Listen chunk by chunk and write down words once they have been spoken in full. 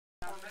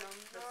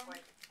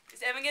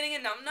Is Evan getting a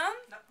num num?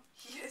 No.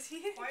 Yes, he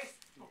is. Twice.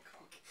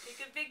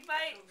 Take a big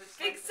bite.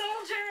 Big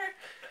soldier.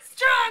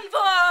 Strong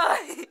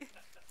boy.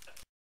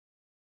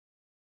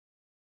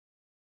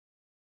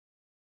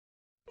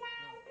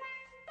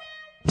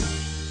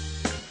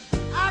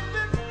 I've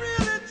been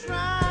really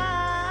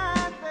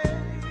trying,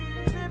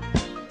 baby,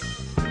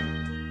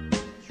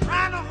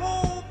 trying to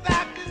hold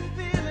back this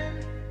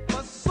feeling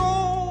for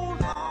so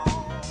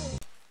long.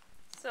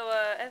 So,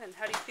 Evan,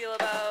 how do you feel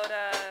about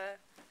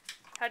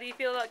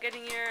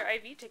getting your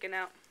IV taken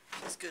out?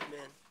 Feels good,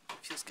 man.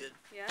 Feels good.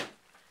 Yeah?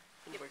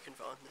 Been working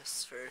on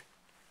this for a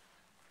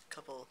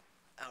couple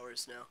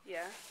hours now.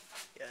 Yeah?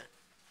 Yeah.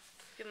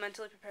 Feel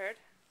mentally prepared?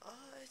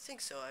 I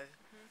think so.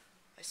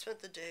 I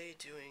spent the day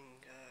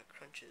doing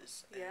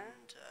crunches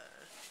and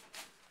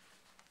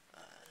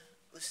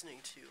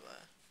listening to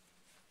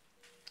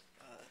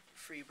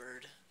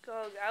Freebird.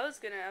 Oh, I was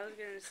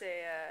gonna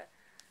say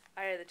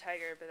Eye of the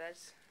Tiger, but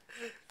that's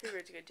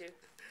Freebird's good too.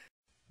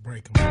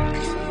 Break 'em.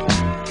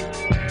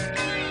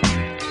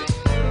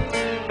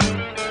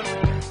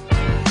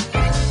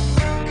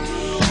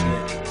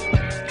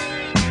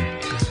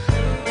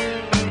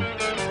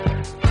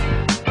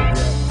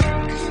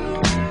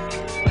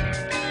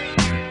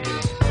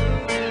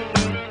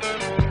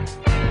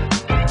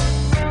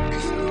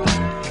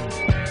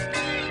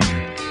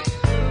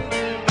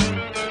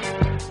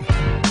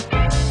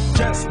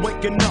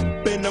 Waking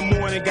up in the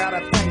morning, gotta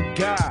thank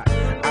God.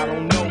 I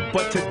don't know,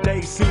 but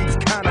today seems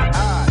kinda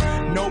odd.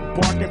 No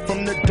barking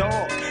from the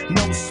dog,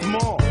 no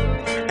small.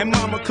 And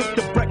mama cooked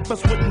the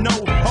breakfast with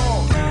no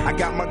hog. I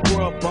got my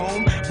grub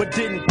on, but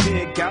didn't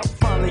dig out.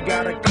 Finally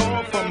got a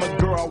call from a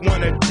girl I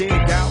wanna dig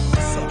out.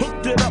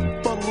 Hooked it up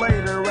for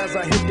later as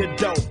I hit the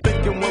dough.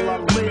 Thinking, will I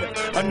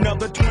live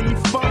another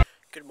 24?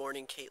 Good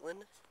morning,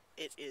 Caitlin.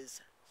 It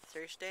is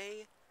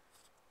Thursday,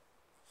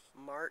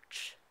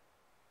 March,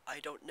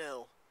 I don't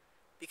know.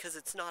 Because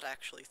it's not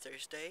actually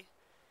Thursday,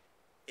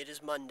 it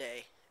is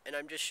Monday, and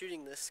I'm just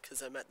shooting this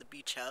because I'm at the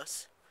beach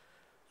house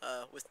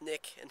with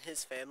Nick and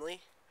his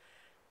family,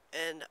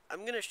 and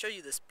I'm going to show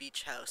you this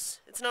beach house.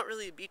 It's not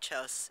really a beach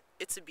house,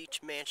 it's a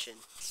beach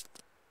mansion.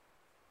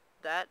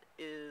 That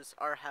is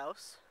our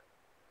house.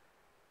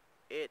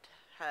 It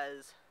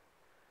has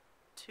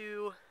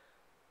two,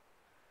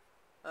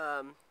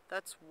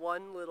 that's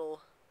one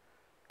little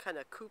kind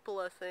of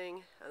cupola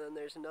thing, and then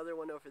there's another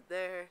one over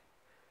there.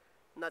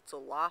 And that's a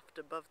loft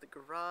above the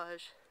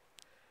garage,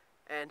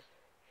 and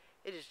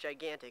it is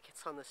gigantic.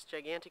 It's on this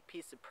gigantic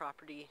piece of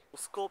property.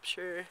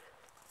 Sculpture.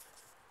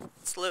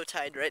 It's low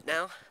tide right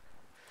now,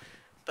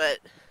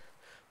 but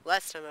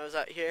last time I was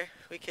out here,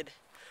 we could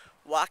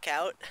walk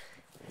out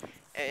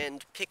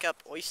and pick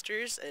up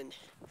oysters and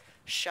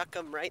shuck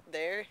them right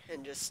there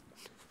and just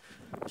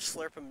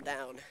slurp them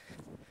down.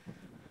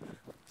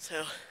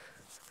 So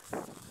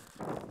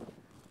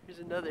here's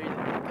another look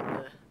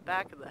at the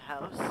back of the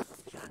house.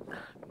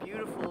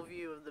 Beautiful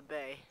view of the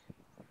bay.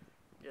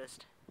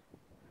 Just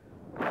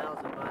miles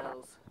and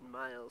miles and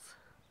miles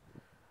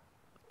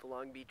of the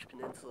Long Beach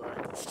Peninsula.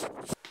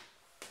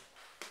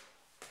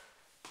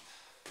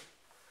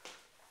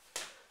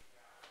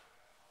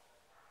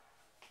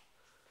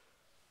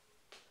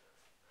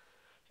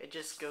 It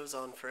just goes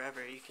on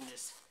forever. You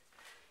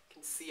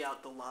can see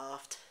out the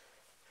loft,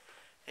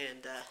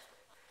 and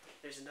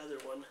there's another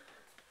one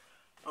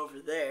over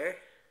there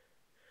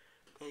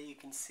that you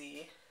can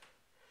see.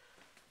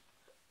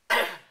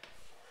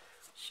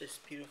 It's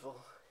just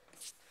beautiful.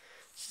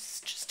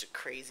 It's just a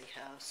crazy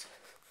house.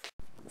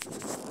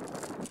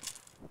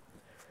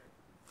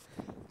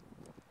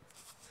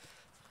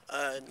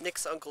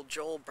 Nick's Uncle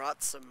Joel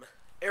brought some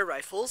air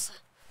rifles,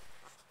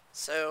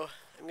 so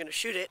I'm gonna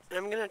shoot it, and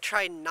I'm gonna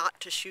try not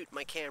to shoot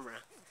my camera.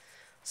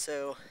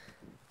 So,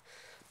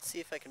 let's see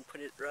if I can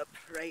put it up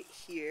right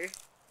here.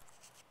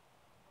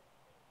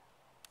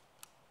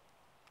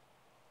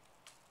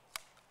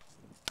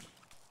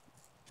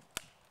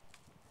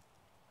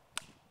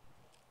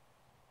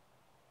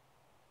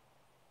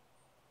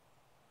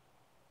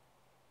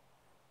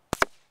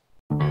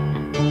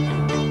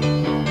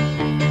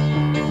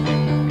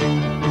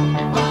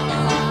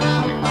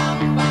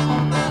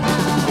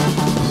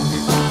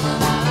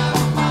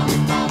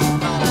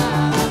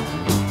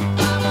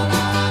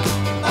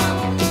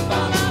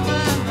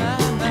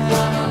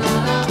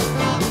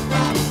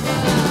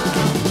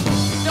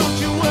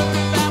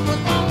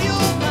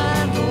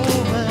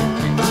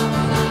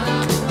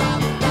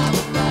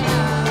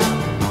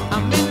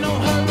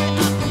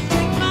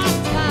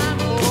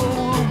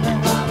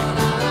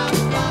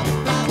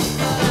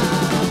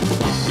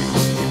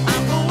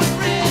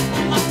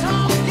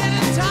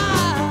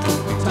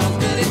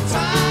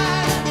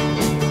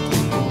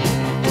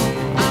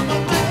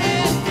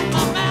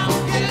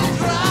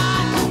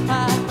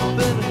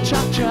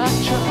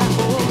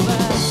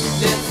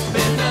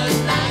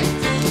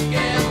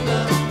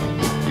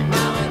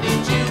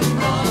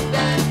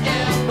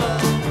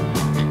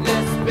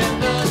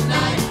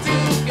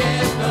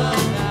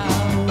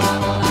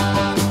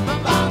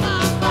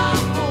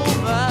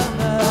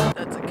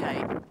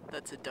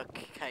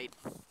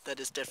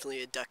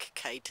 definitely a duck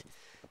kite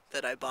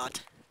that I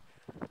bought.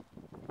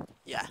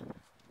 Yeah.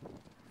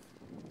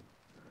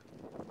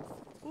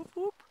 Whoop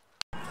whoop.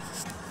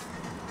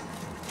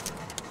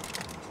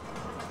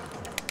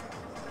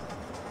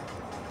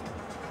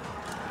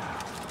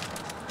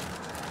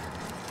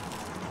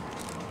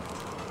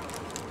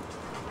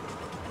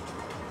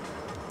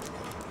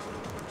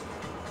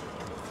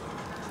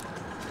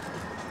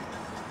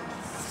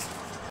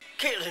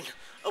 Caitlin,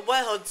 a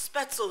wild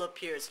Spätzle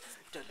appears.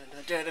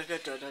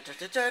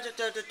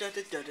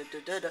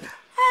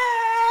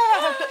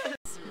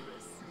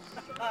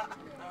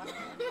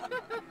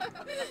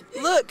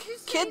 Look,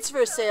 kids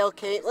for sale,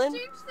 Caitlin.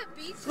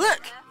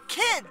 Look,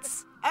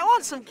 kids. I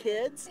want some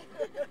kids.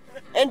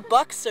 And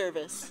buck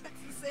service.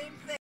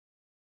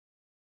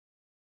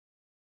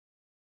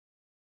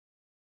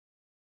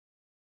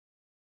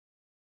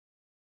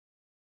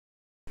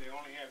 They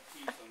only have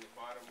teeth on the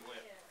bottom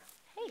lip.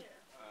 Hey.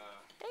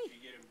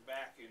 You get them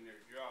back in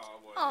their jaw.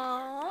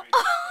 Aww.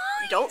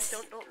 Don't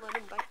let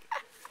him bite.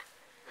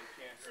 They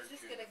can't hurt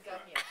Just you. gonna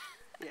gum you.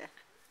 Yeah.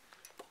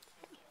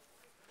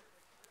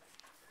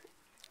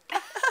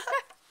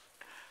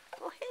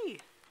 Oh, hey.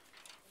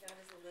 That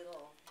was a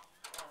little,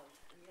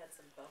 we had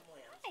some bum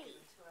lambs given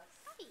to us.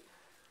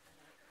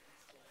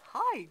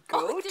 Hi,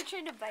 Oh, goat. they're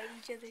trying to bite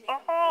each other.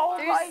 Oh,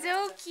 They're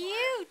so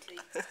cute.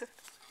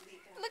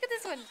 Look at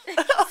this one.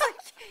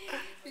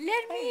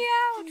 Let me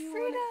out,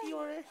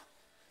 Frida.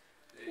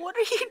 What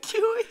are you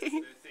doing?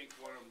 They think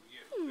one of them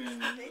gets fed, so the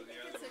other They one.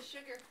 think it's a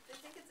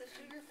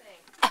sugar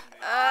thing.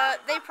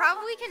 They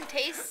probably can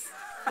taste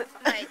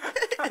like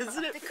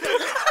Isn't it?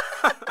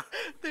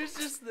 There's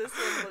just this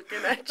one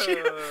looking at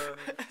you.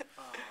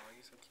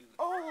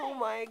 Oh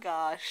my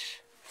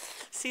gosh.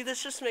 See,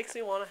 this just makes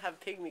me want to have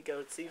pygmy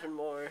goats even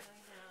more.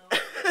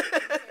 They're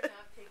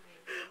not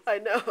pygmies. I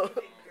know.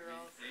 Big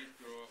girls. These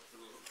grow up to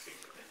little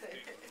pig.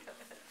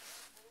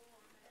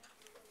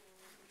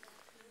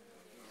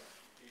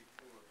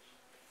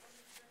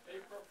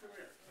 April, come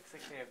here. Looks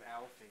like they have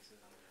owl faces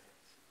on their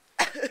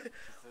heads.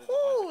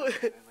 Oh.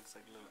 It looks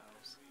like little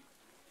owls.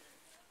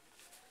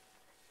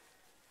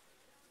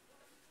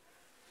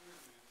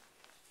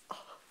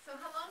 So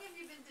how long have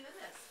you been doing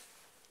this?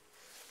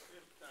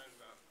 This time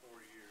about 4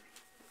 years.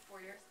 4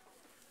 years?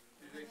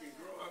 They can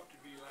grow up to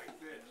be like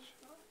this.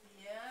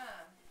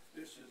 Yeah.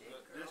 This is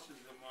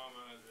the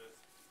mama of the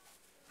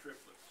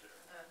triplets there.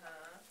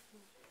 Uh-huh.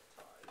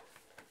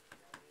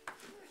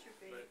 There's your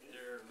But baby.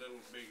 they're a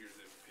little bigger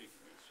than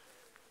pygmies.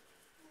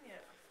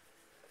 Yeah.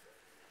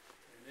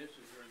 And this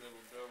is her little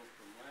doe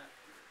from last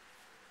year.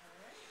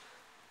 Alright.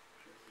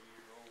 She's a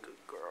year old. Good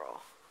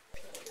girl.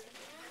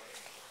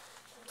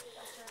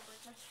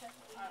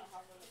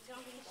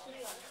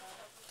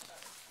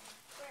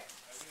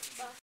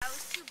 I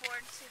was too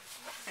bored to.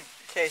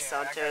 Okay, Yeah,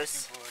 I got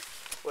Santos. too bored.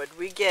 What'd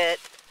we get?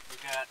 We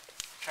got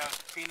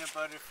peanut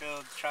butter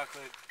filled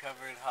chocolate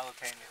covered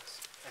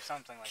jalapenos. Or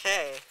something like that.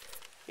 Okay.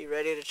 You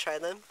ready to try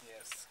them?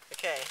 Yes.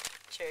 Okay.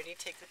 Charity,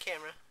 take the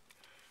camera.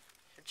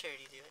 Have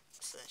Charity do it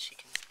so that she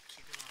can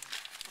keep it on.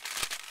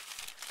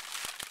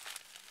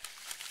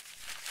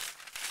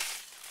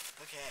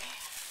 Okay.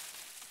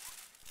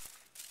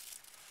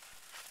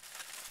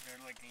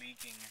 They're like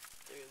leaking.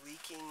 They're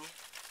leaking.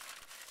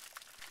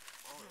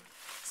 All of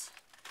it.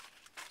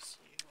 So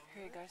you want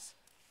Here, guys.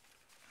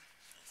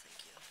 Thank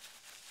you.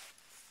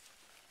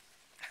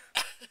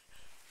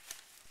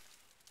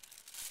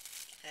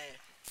 Okay,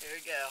 here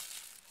we go.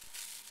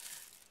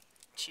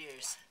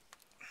 Cheers.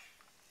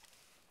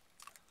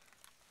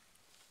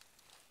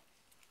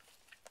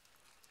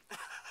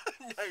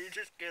 No, you're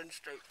just getting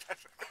straight.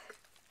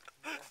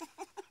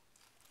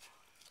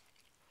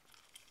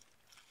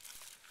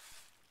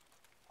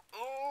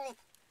 Oh,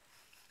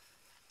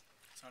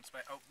 It's not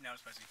spicy. Oh, now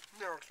it's spicy.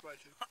 no, it's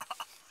spicy.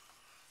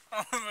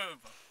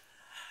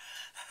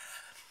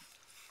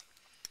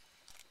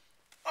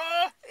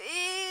 Oh,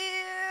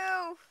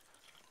 ew!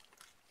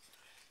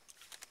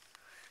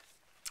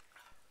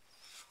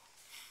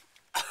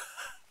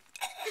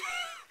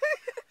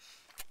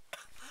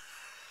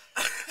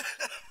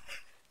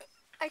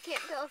 I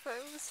can't tell if I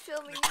was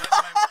filming. Oh,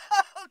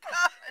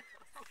 God.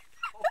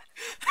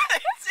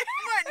 It's in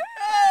my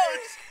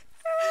nose.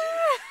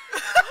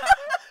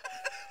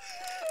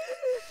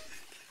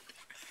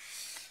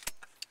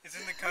 It's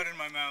in the cut in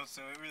my mouth,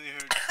 so it really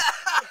hurts.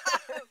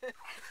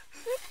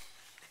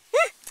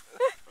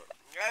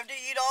 I have to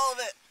eat all of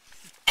it.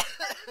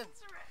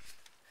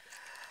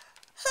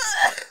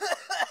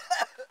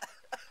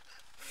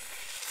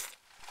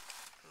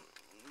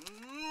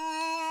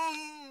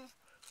 Mm.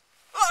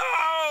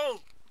 Oh!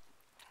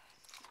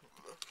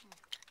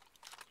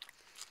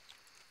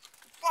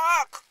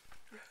 Fuck!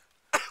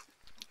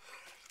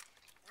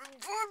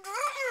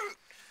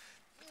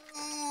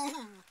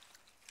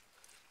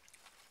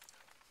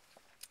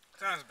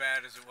 It's not as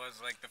bad as it was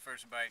like the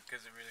first bite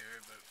because it really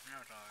hurt, but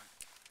now it's alright.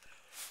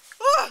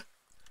 Ah!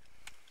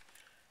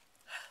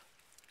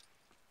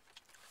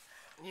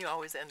 You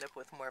always end up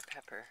with more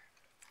pepper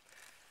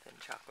than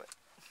chocolate.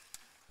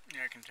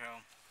 Yeah, I can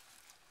tell.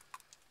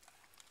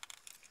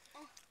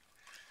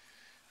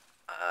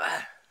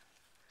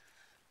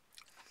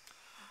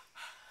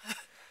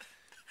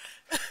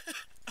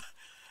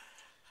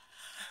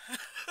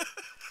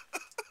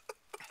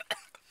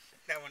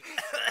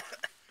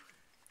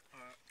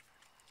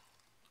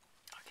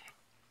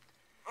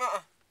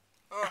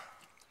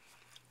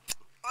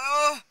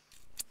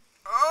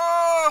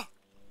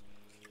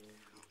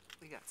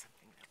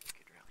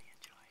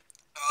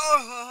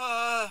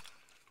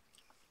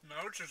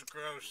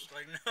 gross.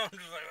 Like, no, I'm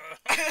just like,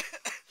 ugh.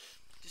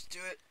 Just do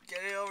it. Get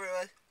it over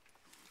with.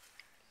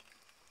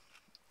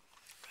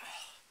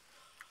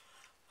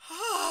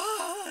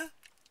 I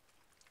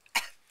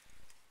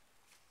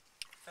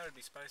thought it'd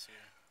be spicier.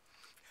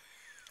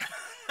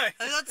 I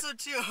thought so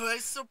too.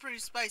 It's still pretty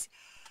spicy.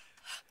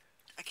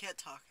 I can't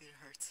talk. It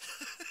hurts.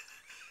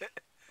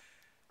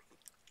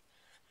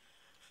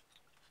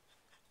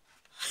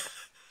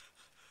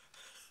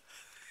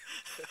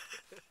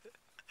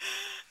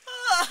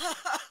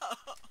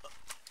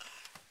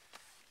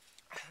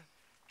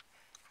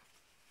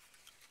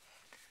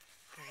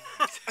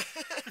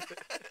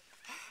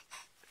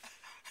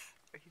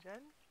 Are you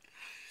done?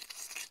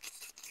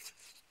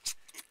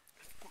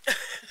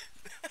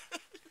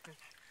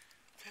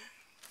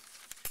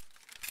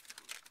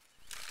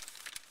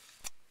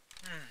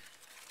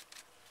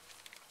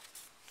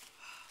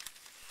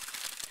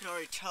 You can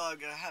already tell I'm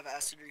gonna have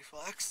acid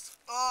reflux.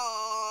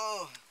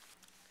 Oh!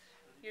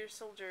 You're a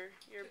soldier.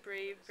 You're a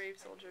brave, brave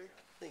soldier.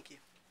 Thank you.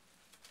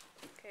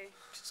 Okay.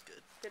 Which is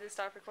good. Did it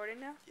stop recording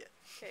now? Yeah.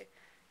 Okay.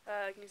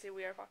 Can you say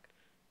we are POQ?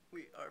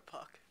 We are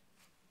POQ.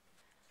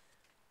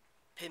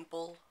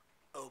 Pimple,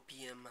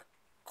 opium,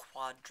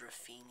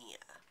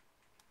 quadrophenia.